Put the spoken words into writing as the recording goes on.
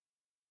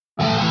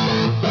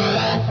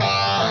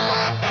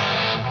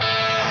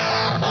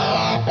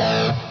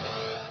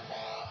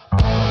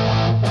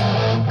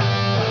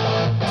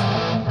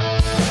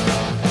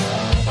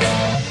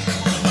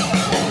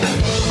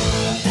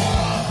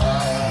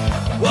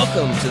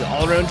Welcome to the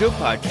All Around Joe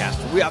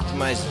podcast, where we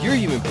optimize your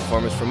human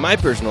performance from my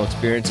personal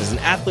experience as an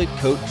athlete,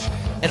 coach,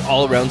 and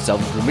all-around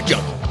self-improvement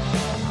junkie.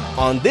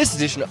 On this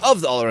edition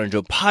of the All Around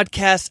Joe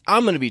podcast,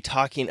 I'm going to be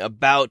talking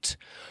about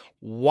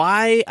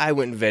why I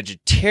went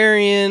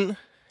vegetarian,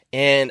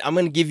 and I'm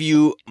going to give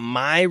you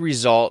my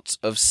results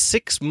of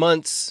 6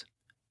 months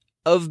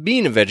of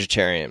being a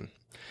vegetarian.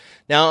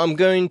 Now, I'm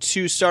going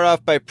to start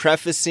off by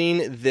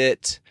prefacing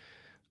that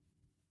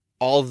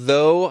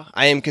although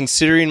I am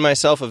considering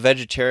myself a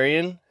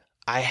vegetarian,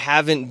 I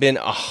haven't been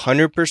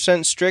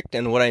 100% strict,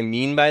 and what I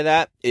mean by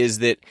that is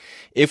that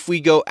if we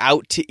go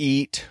out to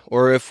eat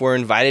or if we're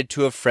invited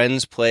to a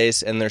friend's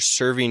place and they're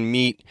serving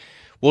meat,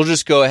 we'll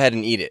just go ahead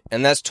and eat it.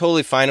 And that's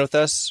totally fine with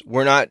us.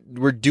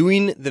 We're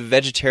doing the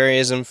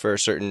vegetarianism for a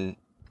certain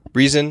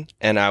reason,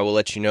 and I will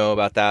let you know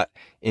about that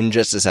in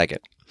just a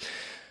second.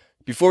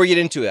 Before we get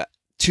into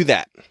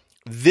that,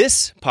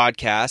 this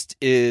podcast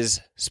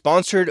is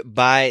sponsored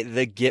by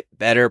the Get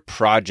Better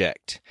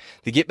Project.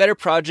 The Get Better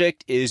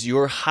Project is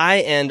your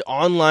high-end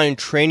online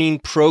training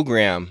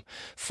program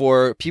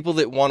for people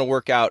that want to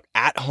work out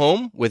at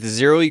home with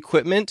zero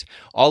equipment,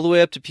 all the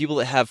way up to people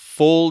that have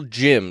full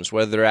gyms,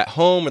 whether they're at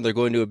home or they're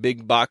going to a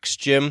big box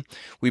gym.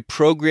 We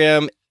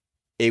program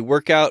a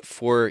workout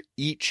for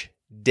each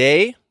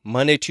day: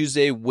 Monday,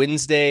 Tuesday,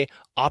 Wednesday,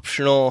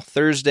 optional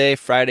Thursday,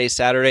 Friday,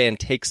 Saturday, and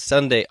take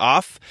Sunday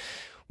off.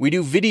 We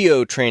do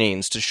video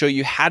trainings to show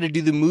you how to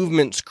do the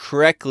movements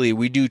correctly.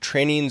 We do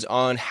trainings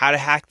on how to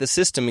hack the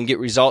system and get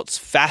results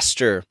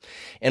faster.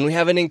 And we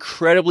have an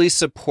incredibly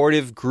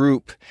supportive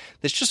group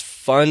that's just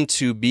fun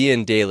to be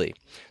in daily.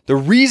 The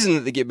reason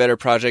that the Get Better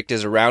Project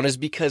is around is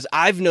because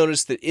I've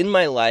noticed that in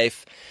my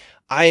life,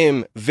 I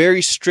am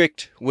very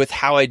strict with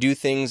how I do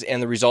things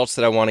and the results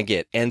that I want to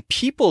get. And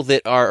people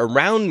that are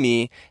around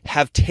me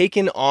have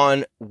taken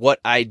on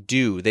what I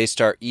do. They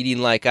start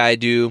eating like I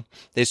do.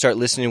 They start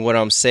listening to what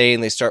I'm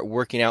saying. They start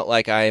working out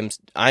like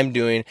I'm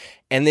doing.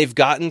 And they've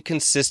gotten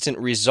consistent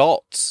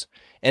results.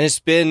 And it's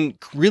been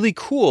really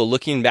cool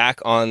looking back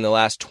on the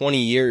last 20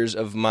 years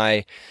of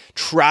my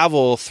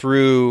travel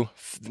through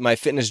my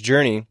fitness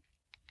journey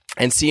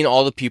and seeing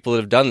all the people that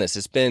have done this.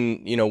 It's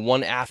been,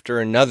 one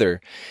after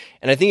another.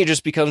 And I think it is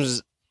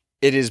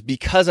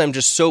because I'm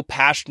just so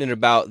passionate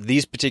about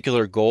these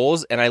particular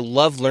goals, and I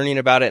love learning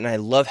about it, and I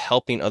love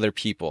helping other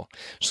people.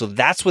 So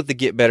that's what the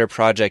Get Better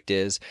Project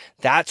is.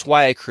 That's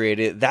why I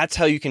created it. That's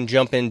how you can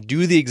jump in,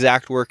 do the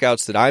exact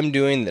workouts that I'm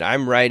doing, that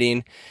I'm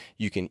writing.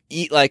 You can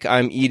eat like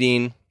I'm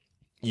eating.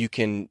 You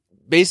can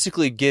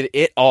basically get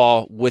it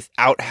all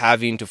without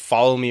having to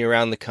follow me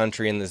around the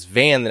country in this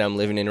van that I'm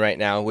living in right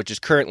now, which is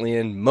currently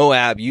in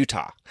Moab,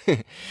 Utah.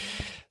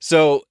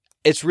 So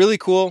it's really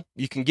cool.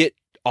 You can get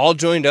all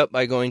joined up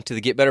by going to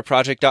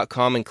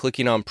thegetbetterproject.com and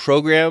clicking on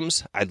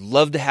programs. I'd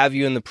love to have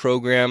you in the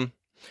program.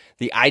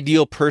 The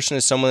ideal person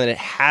is someone that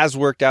has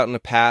worked out in the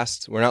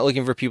past. We're not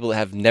looking for people that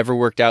have never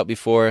worked out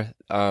before.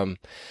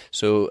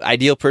 So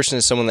ideal person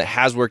is someone that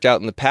has worked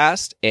out in the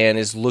past and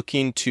is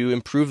looking to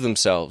improve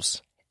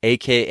themselves,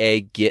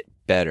 aka get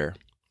better.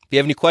 If you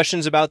have any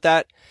questions about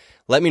that,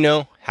 let me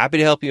know. Happy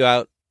to help you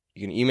out.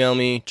 You can email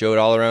me,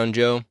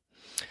 Joe@allaroundjoe,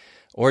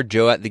 or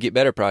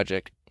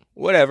Joe@thegetbetterproject.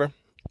 Whatever.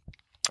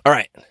 All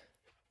right,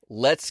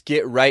 let's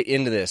get right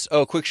into this.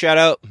 Oh, quick shout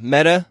out,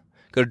 Meta.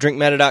 Go to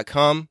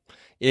drinkmeta.com.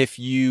 If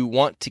you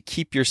want to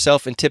keep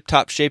yourself in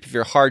tip-top shape, if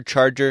you're a hard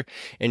charger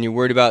and you're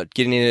worried about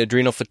getting into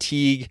adrenal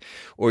fatigue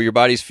or your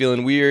body's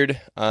feeling weird,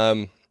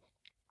 head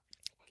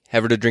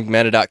over to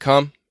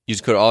drinkmeta.com. Use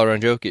the code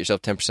AllAroundJoe, get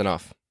yourself 10%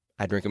 off.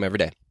 I drink them every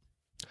day.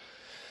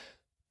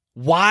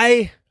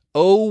 Why,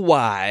 oh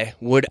why,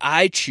 would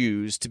I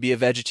choose to be a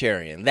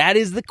vegetarian? That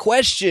is the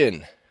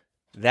question.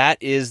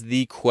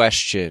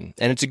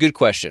 And it's a good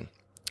question.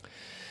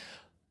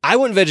 I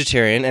went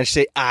vegetarian, and I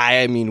say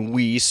I mean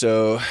we,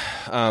 so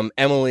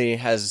Emily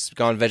has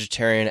gone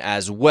vegetarian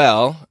as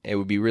well. It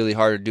would be really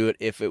hard to do it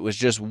if it was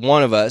just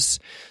one of us.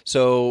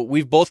 So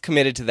we've both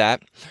committed to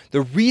that.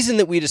 The reason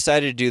that we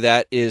decided to do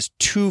that is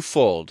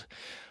twofold.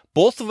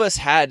 Both of us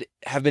have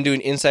been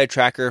doing Inside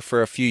Tracker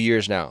for a few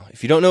years now.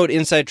 If you don't know what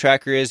Inside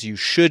Tracker is, you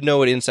should know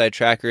what Inside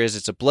Tracker is.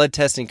 It's a blood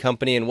testing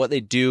company, and what they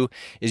do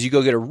is you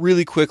go get a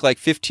really quick,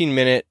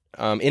 15-minute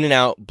in and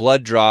out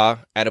blood draw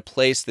at a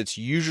place that's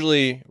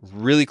usually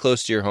really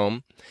close to your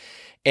home.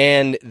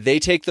 And they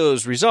take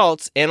those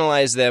results,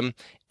 analyze them,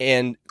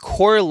 and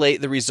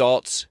correlate the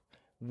results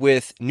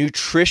with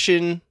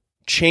nutrition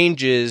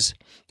changes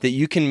that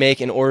you can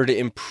make in order to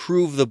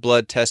improve the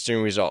blood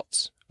testing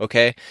results.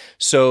 Okay,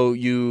 so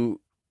you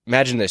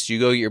imagine this.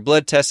 You go get your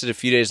blood tested a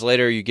few days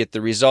later, you get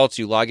the results,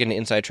 you log into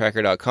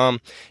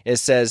InsideTracker.com. It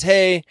says,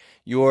 hey,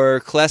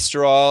 your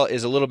cholesterol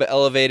is a little bit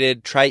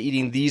elevated. Try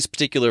eating these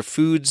particular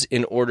foods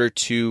in order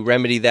to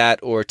remedy that,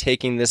 or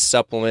taking this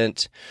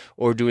supplement,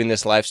 or doing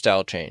this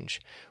lifestyle change.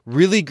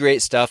 Really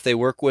great stuff. They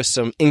work with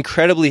some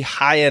incredibly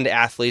high-end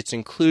athletes,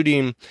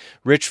 including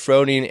Rich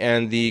Froning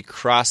and the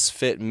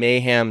CrossFit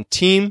Mayhem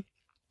team.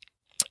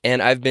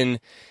 And I've been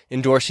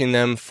endorsing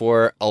them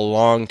for a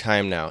long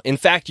time now. In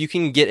fact, you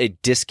can get a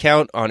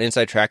discount on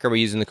Inside Tracker by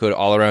using the code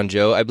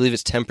AllAroundJoe. I believe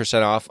it's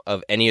 10% off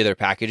of any of their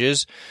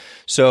packages.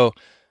 So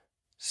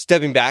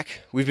stepping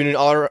back, we've been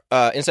in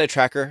Inside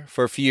Tracker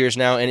for a few years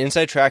now, and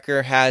Inside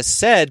Tracker has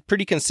said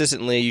pretty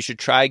consistently you should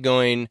try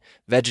going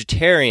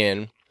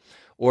vegetarian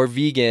or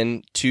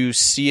vegan to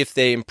see if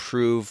they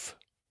improve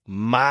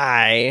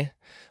my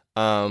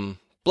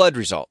blood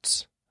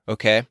results,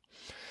 okay?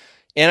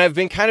 And I've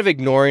been kind of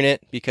ignoring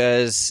it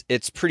because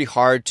it's pretty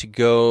hard to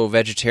go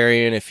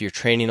vegetarian if you're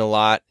training a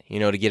lot,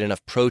 to get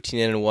enough protein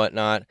in and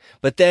whatnot.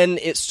 But then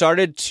it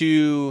started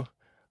to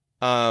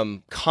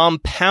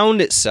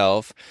compound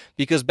itself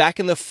because back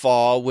in the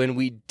fall when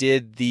we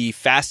did the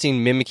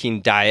fasting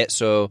mimicking diet,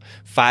 so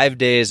 5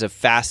 days of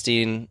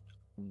fasting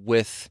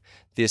with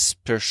this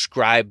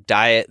prescribed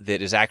diet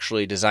that is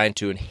actually designed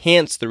to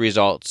enhance the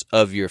results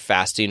of your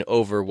fasting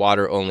over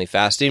water-only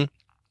fasting,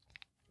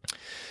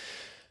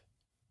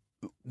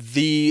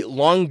 the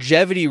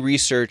longevity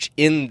research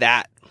in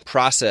that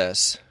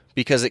process,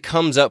 because it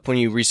comes up when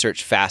you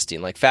research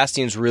fasting. Like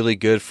fasting is really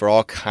good for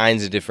all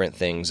kinds of different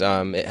things.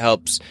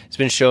 It's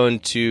been shown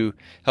to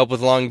help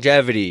with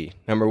longevity,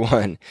 number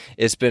one.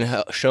 It's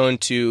been shown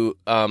to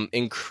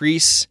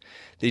increase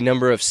the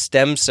number of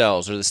stem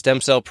cells or the stem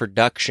cell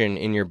production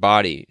in your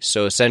body.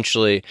 So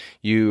essentially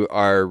you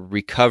are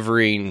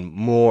recovering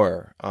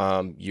more,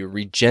 you're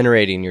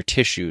regenerating your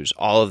tissues,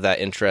 all of that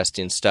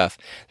interesting stuff.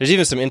 There's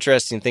even some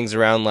interesting things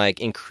around like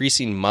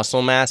increasing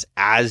muscle mass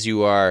as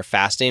you are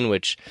fasting,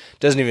 which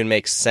doesn't even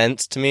make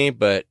sense to me,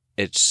 but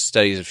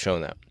studies have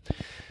shown that.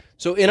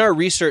 So in our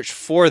research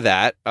for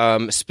that,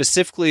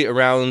 specifically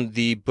around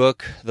the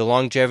book, The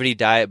Longevity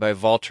Diet by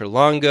Valter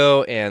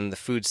Longo and the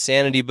Food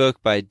Sanity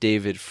book by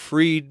David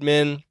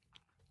Friedman,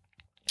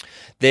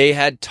 they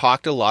had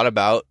talked a lot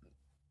about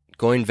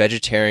going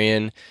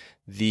vegetarian,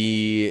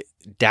 the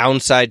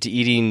downside to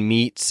eating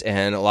meats,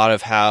 and a lot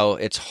of how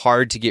it's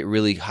hard to get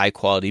really high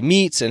quality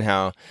meats and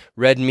how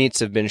red meats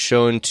have been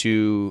shown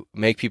to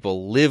make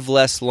people live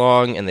less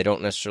long and they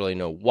don't necessarily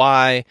know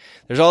why.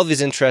 There's all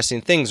these interesting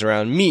things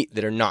around meat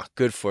that are not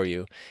good for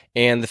you.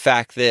 And the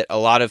fact that a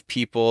lot of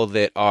people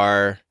that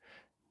are,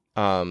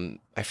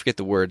 I forget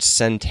the word,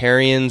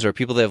 centenarians or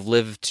people that have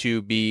lived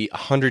to be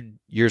 100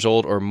 years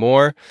old or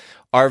more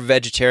are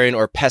vegetarian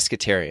or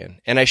pescatarian.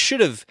 And I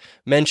should have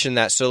mentioned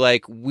that. So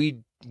like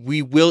we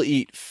will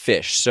eat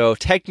fish. So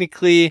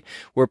technically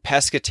we're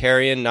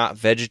pescatarian, not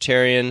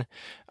vegetarian.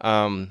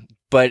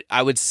 But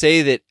I would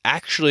say that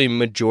actually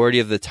majority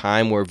of the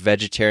time we're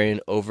vegetarian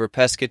over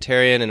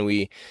pescatarian.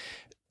 And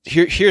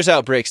here's how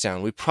it breaks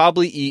down. We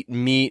probably eat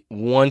meat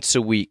once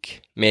a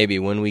week, maybe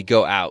when we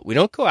go out. We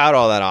don't go out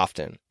all that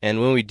often. And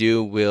when we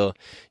do, we'll,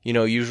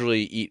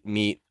 usually eat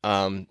meat.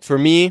 For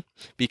me,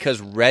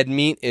 because red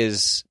meat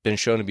has been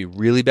shown to be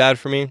really bad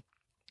for me,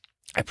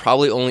 I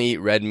probably only eat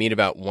red meat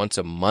about once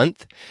a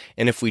month.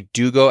 And if we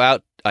do go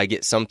out, I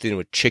get something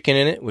with chicken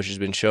in it, which has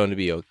been shown to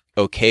be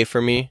okay for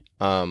me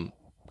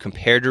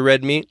compared to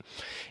red meat.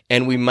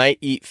 And we might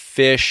eat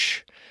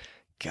fish,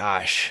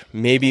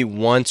 maybe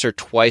once or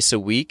twice a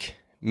week,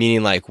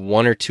 meaning like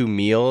 1 or 2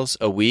 meals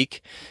a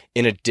week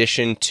in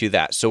addition to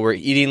that. So we're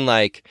eating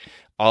like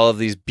all of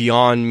these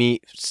Beyond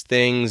Meat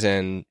things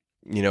and,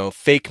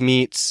 fake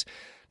meats,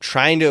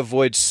 trying to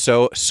avoid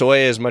soy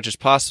as much as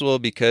possible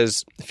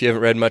because if you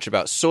haven't read much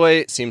about soy,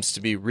 it seems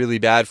to be really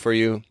bad for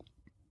you.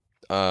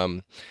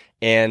 And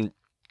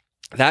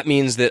that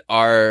means that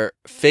our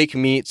fake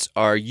meats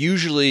are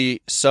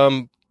usually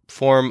some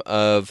form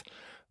of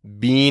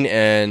bean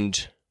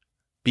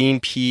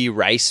pea,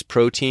 rice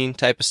protein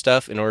type of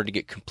stuff in order to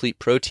get complete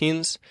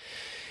proteins.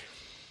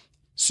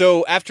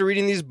 So after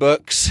reading these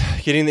books,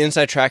 getting the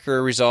Inside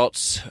Tracker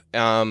results,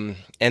 and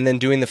then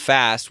doing the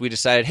fast, we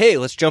decided, hey,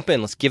 let's jump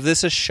in. Let's give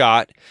this a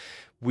shot.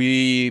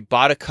 We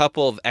bought a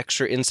couple of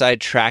extra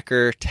Inside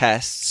Tracker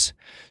tests.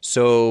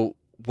 So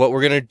what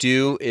we're going to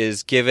do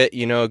is give it,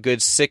 a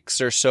good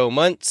 6 or so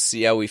months,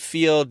 see how we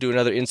feel, do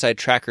another Inside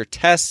Tracker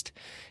test,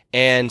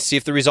 and see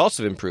if the results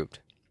have improved.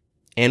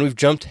 And we've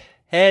jumped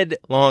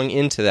headlong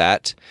into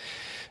that,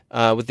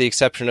 with the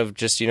exception of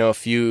just, a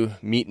few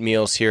meat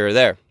meals here or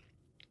there.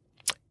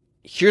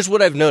 Here's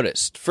what I've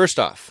noticed. First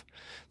off,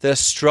 the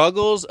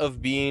struggles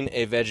of being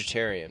a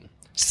vegetarian.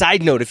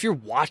 Side note, if you're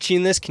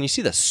watching this, can you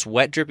see the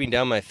sweat dripping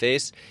down my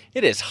face?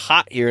 It is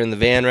hot here in the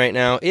van right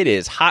now. It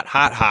is hot,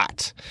 hot,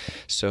 hot.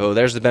 So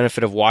there's the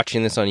benefit of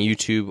watching this on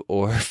YouTube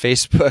or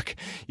Facebook.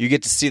 You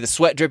get to see the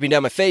sweat dripping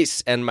down my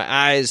face and my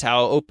eyes,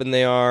 how open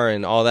they are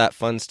and all that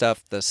fun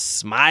stuff. The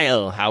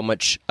smile, how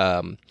much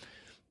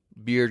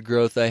beard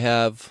growth I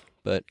have.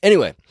 But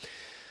anyway,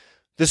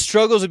 the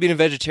struggles of being a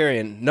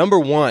vegetarian. Number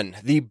one,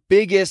 the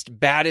biggest,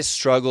 baddest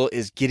struggle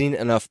is getting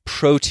enough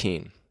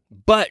protein.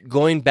 But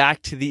going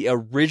back to the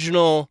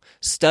original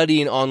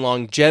studying on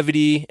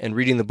longevity and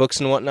reading the books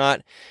and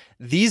whatnot,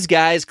 these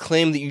guys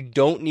claim that you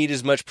don't need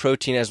as much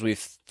protein as we've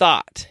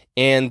thought.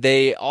 And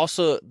they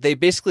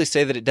basically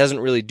say that it doesn't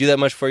really do that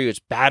much for you. It's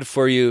bad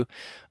for you.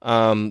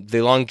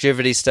 The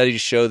longevity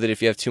studies show that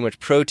if you have too much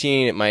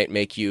protein, it might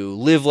make you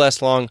live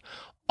less long.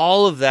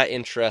 all of that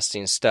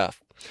interesting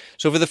stuff.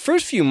 So for the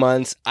first few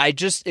months, I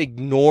just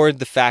ignored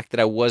the fact that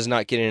I was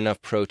not getting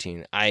enough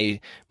protein.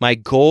 My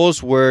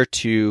goals were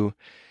to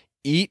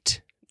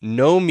eat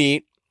no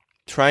meat,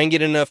 try and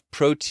get enough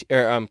protein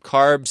or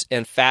carbs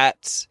and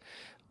fats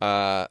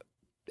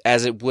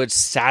as it would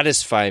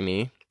satisfy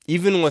me,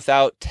 even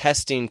without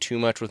testing too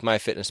much with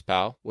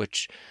MyFitnessPal,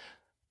 which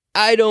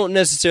I don't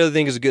necessarily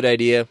think is a good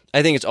idea.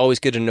 I think it's always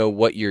good to know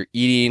what you're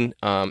eating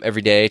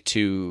every day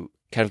to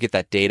kind of get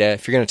that data.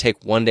 If you're going to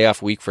take one day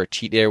off a week for a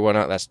cheat day or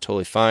whatnot, that's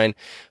totally fine.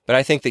 But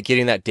I think that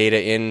getting that data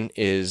in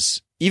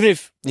is, even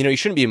if, you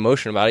shouldn't be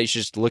emotional about it, you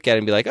should just look at it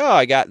and be like, oh,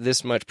 I got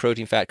this much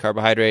protein, fat,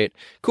 carbohydrate.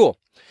 Cool.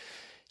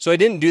 So I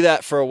didn't do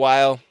that for a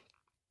while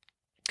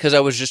because I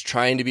was just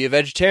trying to be a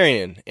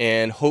vegetarian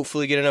and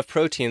hopefully get enough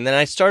protein. And then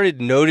I started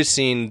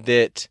noticing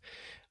that,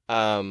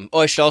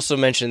 I should also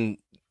mention,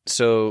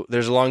 so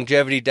there's a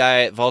longevity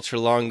diet, Valter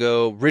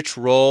Longo. Rich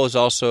Roll is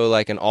also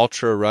like an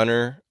ultra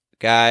runner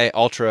guy,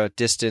 ultra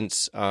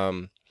distance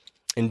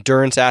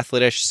endurance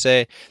athlete, I should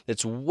say,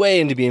 that's way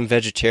into being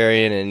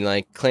vegetarian and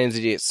like claims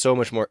that he gets so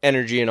much more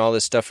energy and all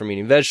this stuff from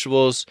eating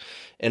vegetables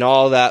and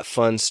all that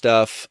fun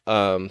stuff.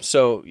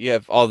 So you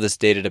have all this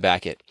data to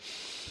back it.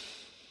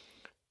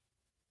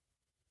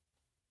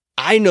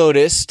 I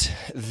noticed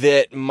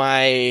that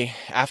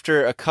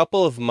after a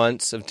couple of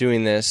months of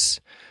doing this,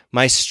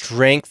 my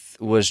strength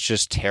was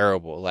just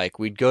terrible. Like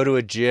we'd go to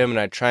a gym and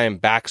I'd try and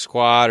back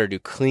squat or do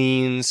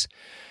cleans,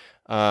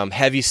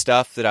 heavy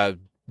stuff that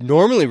I'm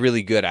normally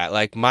really good at.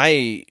 Like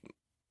my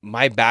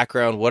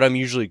background, what I'm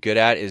usually good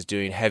at is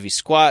doing heavy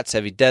squats,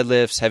 heavy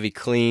deadlifts, heavy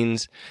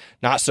cleans,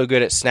 not so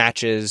good at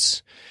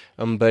snatches.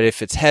 But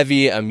if it's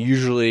heavy, I'm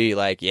usually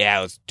like, yeah,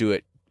 let's do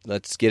it.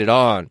 Let's get it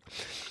on.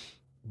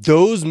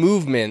 Those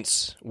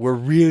movements were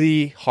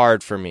really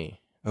hard for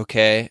me.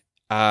 Okay.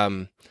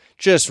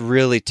 Just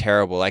really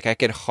terrible. Like I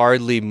could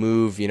hardly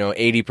move,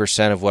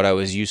 80% of what I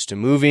was used to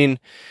moving.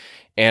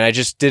 And I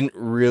just didn't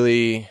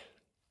really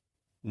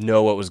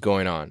know what was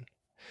going on.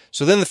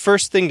 So then the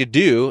first thing to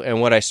do,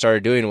 and what I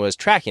started doing, was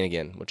tracking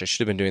again, which I should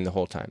have been doing the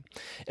whole time.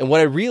 And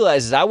what I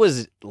realized is I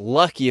was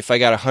lucky if I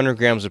got 100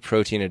 grams of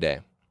protein a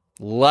day.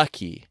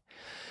 Lucky.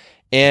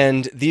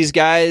 And these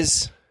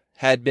guys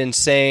had been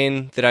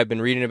saying that I've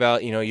been reading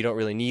about, you don't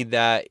really need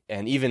that.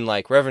 And even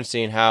like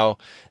referencing how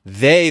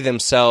they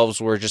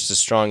themselves were just as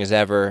strong as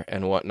ever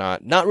and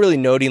whatnot. Not really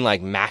noting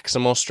like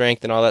maximal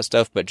strength and all that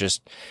stuff, but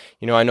just,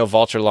 I know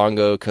Valter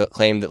Longo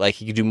claimed that like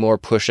he could do more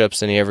push-ups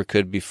than he ever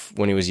could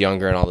when he was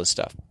younger and all this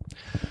stuff.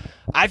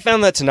 I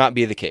found that to not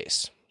be the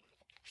case.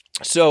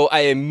 So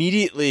I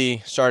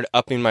immediately started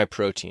upping my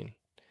protein.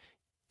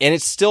 And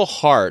it's still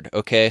hard,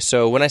 okay?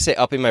 So when I say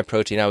upping my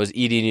protein, I was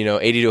eating,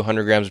 80 to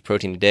 100 grams of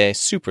protein a day.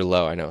 Super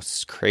low, I know,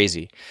 it's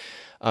crazy.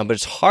 But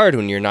it's hard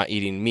when you're not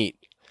eating meat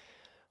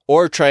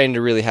or trying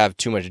to really have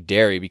too much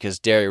dairy, because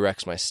dairy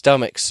wrecks my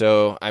stomach.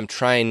 So I'm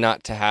trying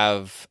not to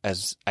have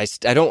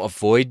I don't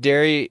avoid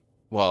dairy.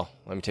 Well,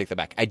 let me take that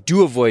back. I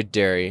do avoid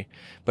dairy,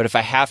 but if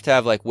I have to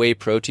have like whey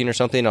protein or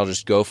something, I'll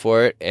just go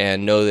for it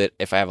and know that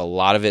if I have a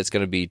lot of it, it's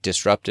going to be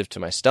disruptive to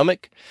my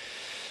stomach.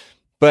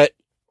 But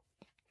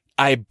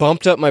I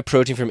bumped up my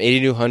protein from 80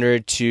 to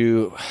 100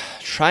 to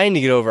trying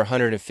to get over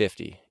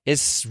 150.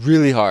 It's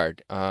really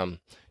hard to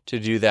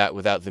do that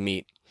without the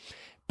meat.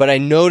 But I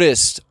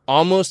noticed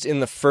almost in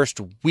the first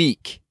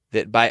week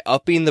that by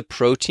upping the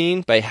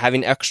protein, by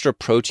having extra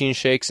protein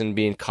shakes and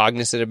being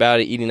cognizant about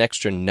it, eating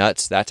extra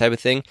nuts, that type of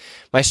thing,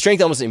 my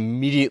strength almost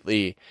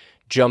immediately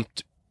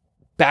jumped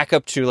back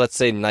up to, let's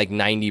say, like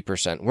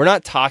 90%. We're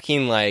not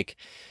talking like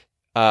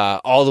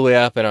all the way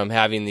up and I'm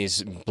having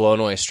these blown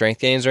away strength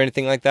gains or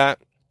anything like that.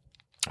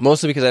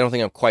 Mostly because I don't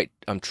think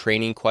I'm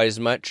training quite as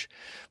much,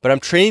 but I'm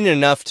training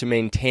enough to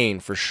maintain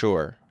for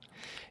sure.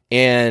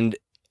 And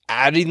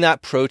adding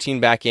that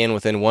protein back in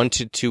within 1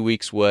 to 2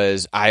 weeks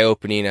was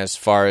eye-opening as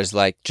far as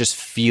like just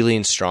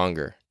feeling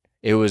stronger.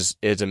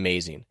 It's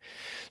amazing.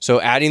 So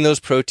adding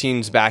those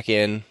proteins back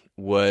in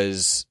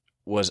was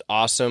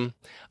awesome.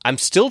 I'm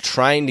still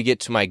trying to get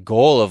to my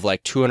goal of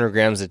like 200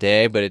 grams a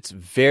day, but it's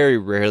very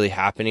rarely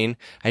happening.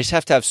 I just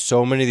have to have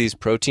so many of these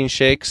protein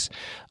shakes.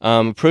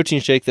 A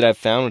protein shake that I've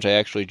found, which I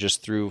actually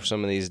just threw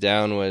some of these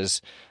down,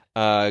 was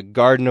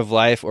Garden of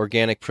Life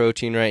organic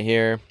protein right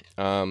here.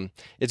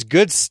 It's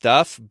good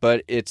stuff,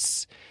 but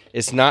it's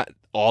not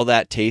all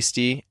that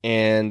tasty.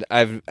 And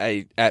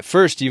I at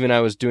first, even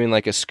I was doing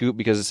like a scoop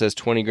because it says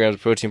 20 grams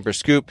of protein per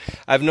scoop.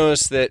 I've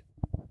noticed that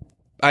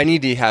I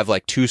need to have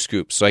like 2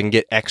 scoops so I can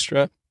get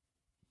extra.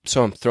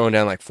 So I'm throwing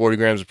down like 40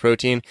 grams of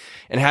protein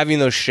and having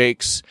those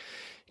shakes,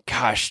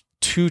 gosh,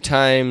 2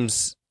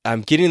 times.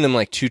 I'm getting them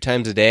like 2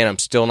 times a day and I'm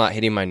still not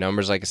hitting my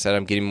numbers. Like I said,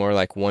 I'm getting more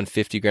like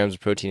 150 grams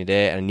of protein a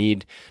day. I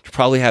need to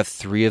probably have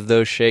 3 of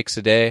those shakes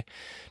a day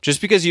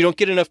just because you don't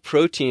get enough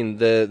protein.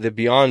 The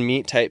Beyond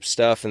Meat type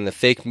stuff and the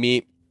fake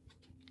meat,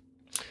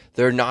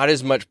 they're not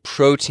as much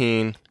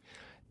protein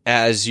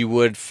as you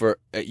would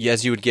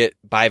get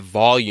by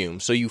volume.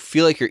 So you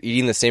feel like you're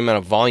eating the same amount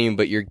of volume,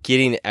 but you're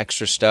getting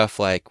extra stuff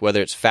like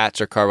whether it's fats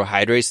or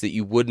carbohydrates that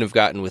you wouldn't have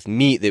gotten with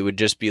meat. They would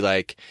just be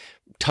like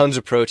tons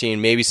of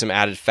protein, maybe some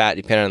added fat,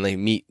 depending on the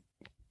meat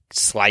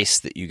slice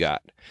that you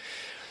got.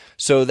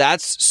 So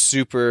that's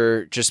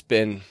super just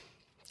been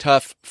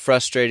tough,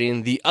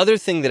 frustrating. The other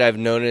thing that I've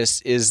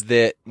noticed is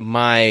that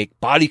my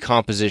body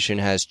composition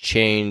has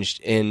changed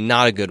in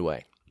not a good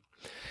way.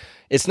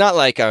 It's not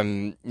like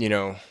I'm,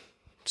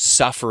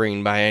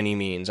 suffering by any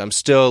means. I'm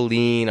still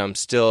lean. I'm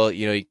still,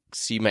 you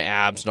see my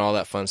abs and all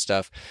that fun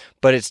stuff,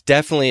 but it's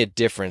definitely a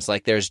difference.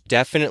 Like there's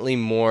definitely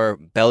more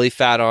belly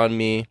fat on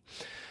me.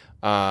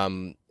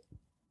 And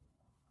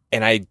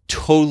I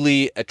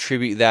totally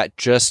attribute that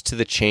just to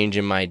the change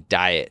in my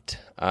diet.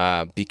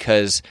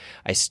 Because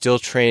I still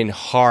train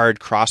hard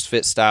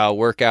CrossFit style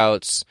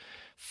workouts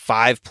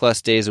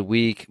 5+ days a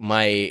week.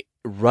 My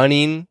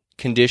running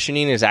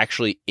conditioning is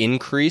actually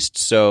increased.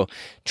 So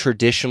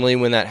traditionally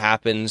when that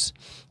happens,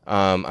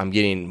 I'm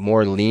getting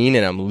more lean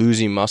and I'm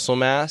losing muscle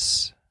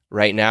mass.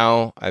 Right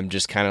now, I'm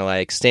just kind of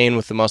like staying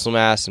with the muscle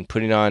mass and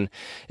putting on,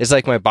 it's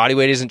like my body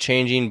weight isn't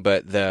changing,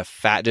 but the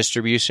fat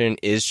distribution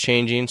is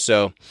changing.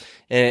 So,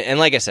 and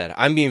like I said,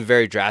 I'm being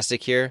very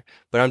drastic here,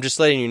 but I'm just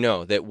letting you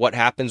know that what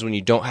happens when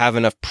you don't have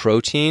enough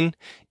protein,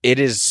 it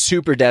is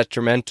super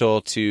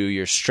detrimental to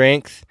your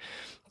strength,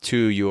 to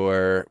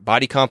your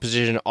body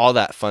composition, all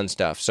that fun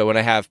stuff. So when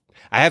I have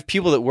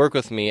people that work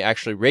with me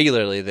actually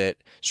regularly that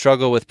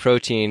struggle with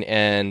protein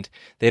and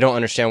they don't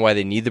understand why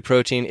they need the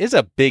protein. It's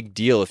a big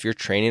deal. If you're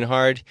training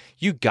hard,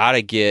 you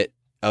gotta get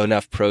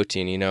enough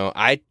protein.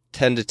 I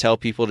tend to tell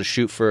people to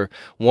shoot for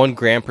 1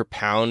 gram per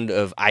pound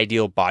of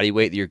ideal body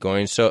weight that you're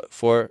going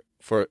for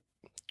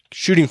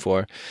shooting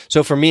for.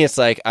 So for me, it's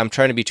like I'm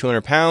trying to be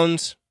 200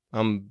 pounds.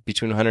 I'm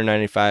between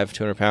 195,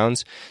 200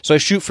 pounds. So I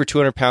shoot for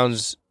 200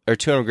 pounds or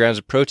 200 grams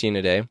of protein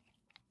a day.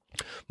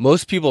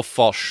 Most people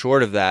fall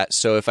short of that.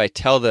 So if I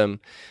tell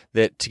them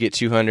that to get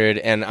 200,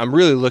 and I'm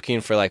really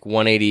looking for like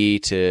 180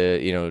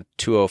 to,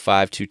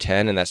 205,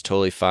 210, and that's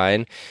totally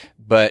fine.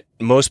 But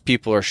most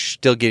people are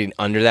still getting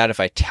under that if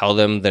I tell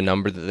them the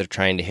number that they're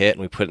trying to hit,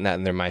 and we put that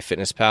in their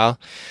MyFitnessPal.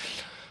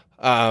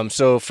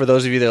 So for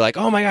those of you that are like,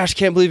 oh my gosh,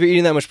 can't believe you're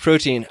eating that much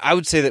protein. I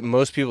would say that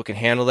most people can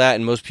handle that,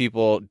 and most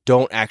people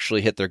don't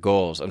actually hit their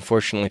goals.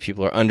 Unfortunately,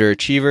 people are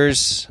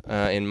underachievers.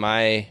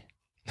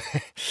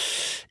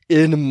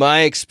 In my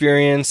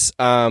experience,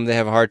 they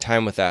have a hard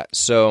time with that.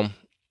 So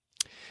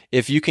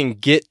if you can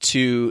get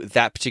to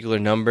that particular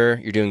number,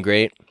 you're doing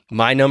great.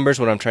 My numbers,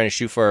 what I'm trying to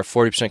shoot for, are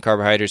 40%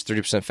 carbohydrates,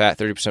 30% fat,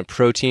 30%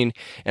 protein,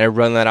 and I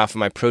run that off of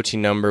my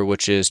protein number,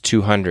 which is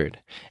 200.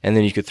 And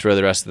then you could throw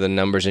the rest of the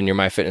numbers in your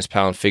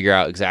MyFitnessPal and figure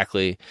out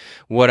exactly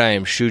what I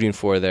am shooting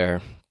for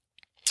there.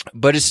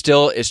 But it's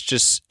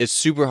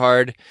super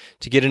hard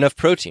to get enough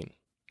protein.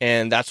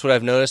 And that's what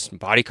I've noticed.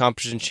 Body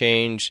composition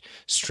change,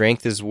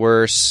 strength is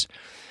worse.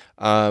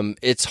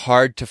 It's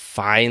hard to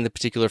find the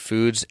particular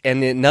foods.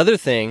 And another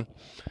thing,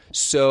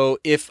 so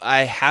if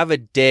I have a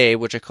day,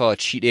 which I call a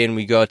cheat day, and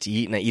we go out to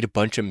eat and I eat a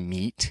bunch of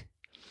meat,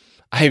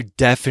 I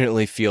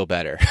definitely feel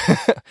better.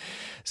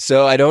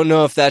 So I don't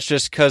know if that's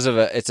just because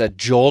it's a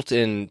jolt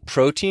in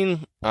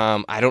protein.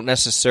 I don't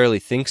necessarily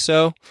think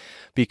so,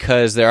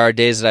 because there are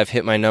days that I've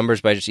hit my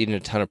numbers by just eating a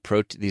ton of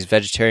these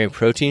vegetarian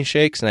protein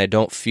shakes, and I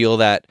don't feel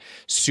that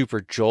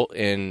super jolt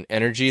in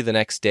energy the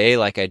next day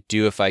like I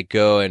do if I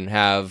go and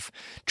have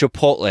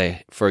Chipotle,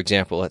 for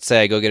example. Let's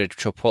say I go get a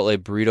Chipotle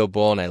burrito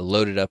bowl and I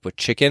load it up with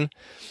chicken.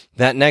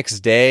 That next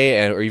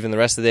day, or even the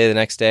rest of the day the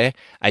next day,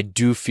 I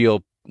do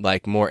feel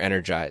like more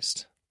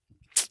energized.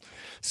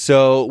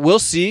 So we'll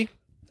see.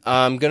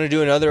 I'm going to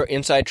do another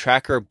Inside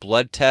Tracker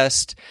blood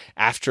test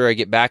after I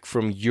get back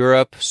from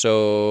Europe.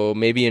 So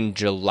maybe in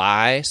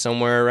July,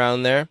 somewhere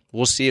around there.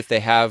 We'll see if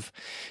they have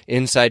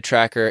Inside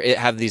Tracker.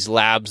 Have these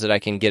labs that I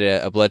can get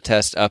a blood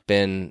test up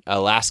in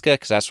Alaska,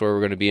 because that's where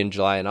we're going to be in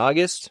July and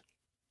August.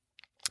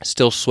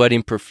 Still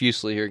sweating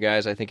profusely here,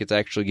 guys. I think it's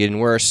actually getting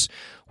worse.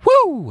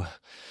 Woo!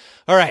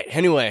 All right.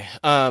 Anyway,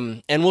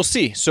 and we'll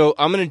see. So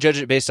I'm going to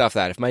judge it based off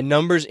that. If my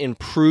numbers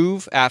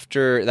improve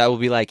after, that will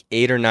be like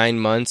 8 or 9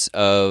 months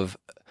of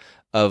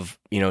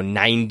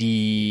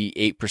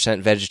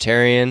 98%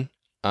 vegetarian,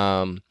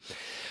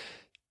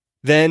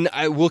 then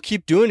I will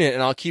keep doing it,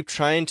 and I'll keep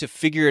trying to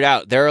figure it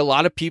out. There are a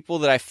lot of people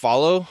that I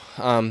follow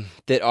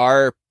that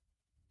are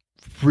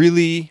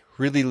really,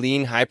 really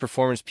lean, high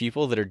performance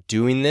people that are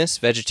doing this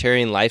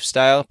vegetarian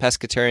lifestyle,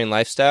 pescatarian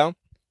lifestyle.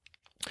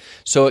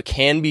 So it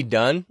can be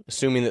done,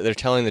 assuming that they're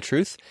telling the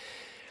truth.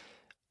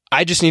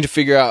 I just need to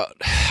figure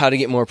out how to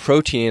get more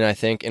protein, I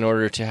think, in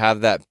order to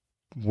have that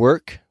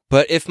work.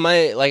 But if my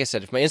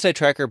Inside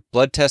Tracker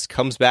blood test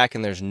comes back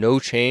and there's no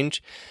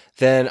change,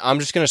 then I'm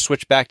just going to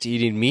switch back to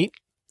eating meat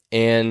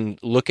and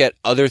look at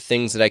other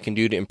things that I can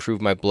do to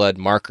improve my blood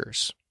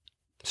markers.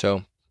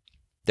 So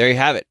there you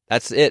have it.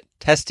 That's it.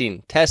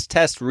 Testing. Test,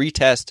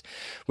 retest,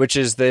 which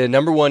is the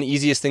number one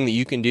easiest thing that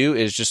you can do,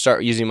 is just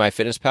start using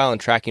MyFitnessPal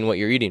and tracking what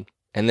you're eating,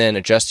 and then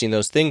adjusting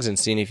those things and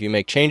seeing if you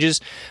make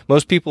changes.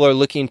 Most people are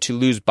looking to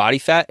lose body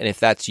fat, and if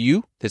that's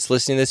you that's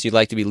listening to this, you'd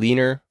like to be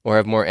leaner or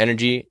have more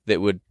energy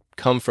that would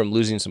come from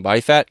losing some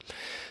body fat,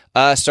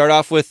 start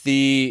off with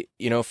the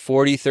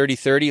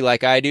 40-30-30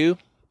 like I do.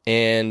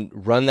 and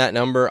run that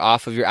number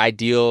off of your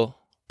ideal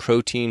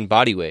protein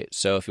body weight.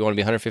 So if you want to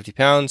be 150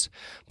 pounds,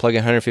 plug in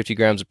 150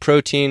 grams of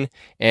protein,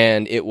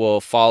 and it will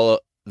follow.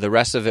 The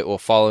rest of it will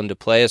fall into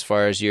play as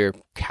far as your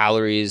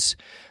calories,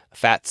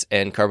 fats,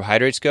 and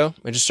carbohydrates go.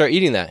 And just start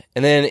eating that.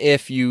 And then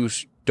if you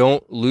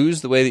don't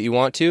lose the way that you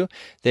want to,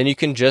 then you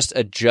can just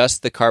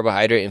adjust the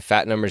carbohydrate and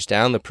fat numbers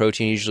down. The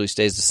protein usually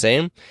stays the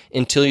same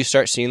until you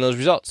start seeing those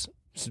results.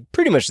 It's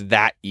pretty much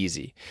that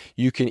easy.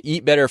 You can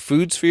eat better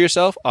foods for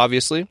yourself,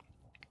 obviously.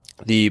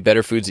 The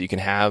better foods that you can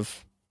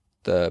have,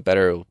 the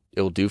better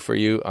it'll do for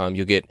you.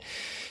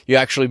 You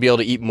actually be able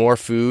to eat more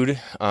food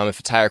if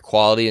it's higher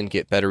quality and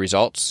get better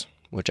results,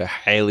 which I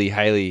highly,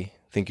 highly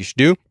think you should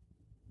do.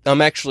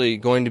 I'm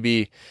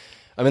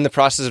in the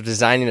process of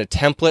designing a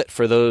template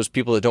for those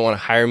people that don't want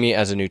to hire me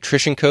as a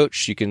nutrition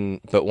coach.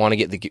 But want to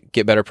get the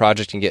Get Better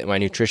Project and get my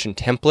nutrition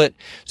template.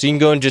 So you can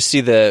go and just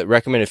see the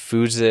recommended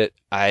foods that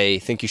I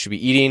think you should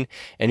be eating,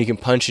 and you can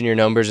punch in your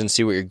numbers and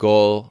see what your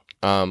goal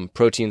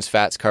proteins,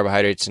 fats,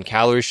 carbohydrates, and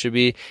calories should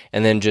be.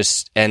 And then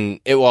and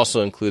it will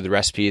also include the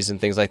recipes and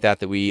things like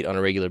that we eat on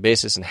a regular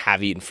basis and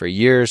have eaten for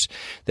years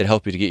that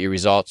help you to get your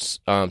results.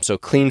 So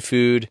clean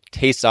food,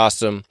 tastes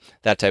awesome,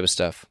 that type of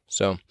stuff.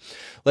 So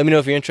let me know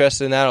if you're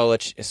interested in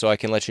that. So I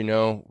can let you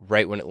know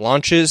right when it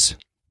launches,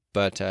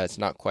 but it's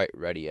not quite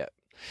ready yet.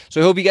 So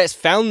I hope you guys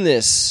found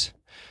this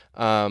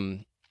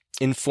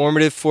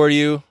informative for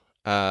you.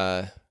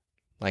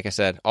 Like I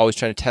said, always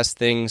trying to test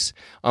things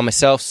on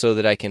myself so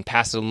that I can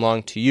pass it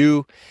along to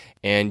you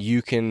and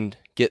you can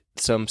get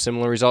some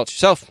similar results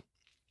yourself.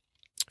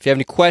 If you have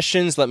any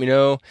questions, let me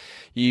know.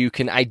 You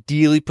can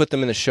ideally put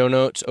them in the show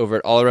notes over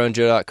at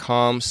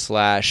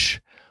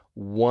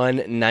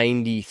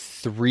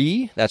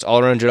allaroundjoe.com/193. That's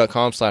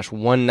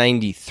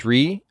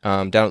allaroundjoe.com/193.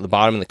 Down at the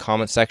bottom in the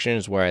comment section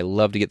is where I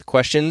love to get the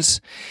questions.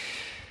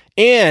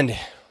 And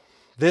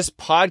this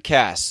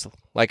podcast,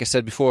 like I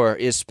said before,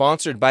 is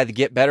sponsored by the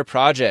Get Better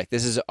Project.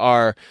 This is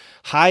our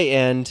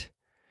high-end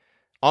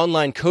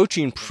online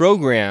coaching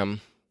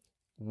program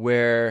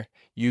where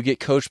you get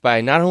coached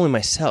by not only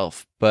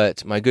myself,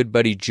 but my good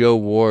buddy Joe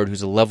Ward,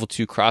 who's a level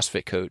 2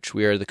 CrossFit coach.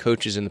 We are the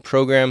coaches in the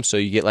program, so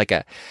you get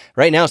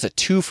right now it's a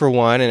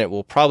 2-for-1, and it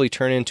will probably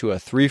turn into a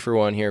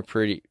 3-for-1 here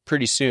pretty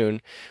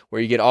soon,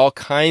 where you get all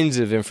kinds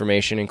of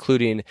information,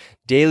 including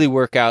daily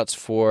workouts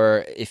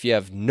for if you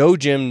have no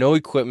gym, no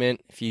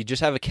equipment, if you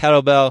just have a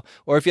kettlebell,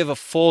 or if you have a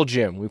full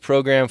gym. We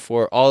program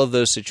for all of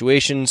those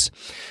situations.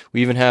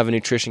 We even have a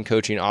nutrition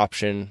coaching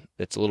option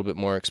that's a little bit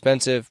more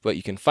expensive, but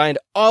you can find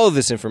all of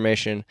this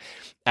information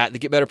at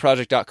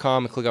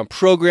thegetbetterproject.com and click on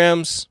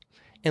programs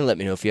and let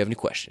me know if you have any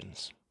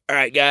questions. All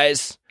right,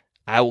 guys,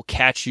 I will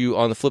catch you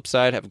on the flip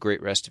side. Have a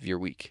great rest of your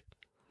week.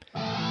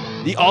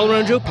 The All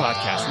Around Joe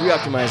podcast, we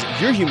optimize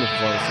your human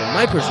performance from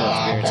my personal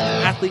experience as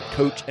an athlete,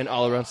 coach, and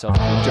all-around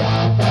self-improvement.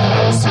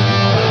 I will see you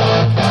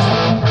on the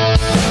podcast.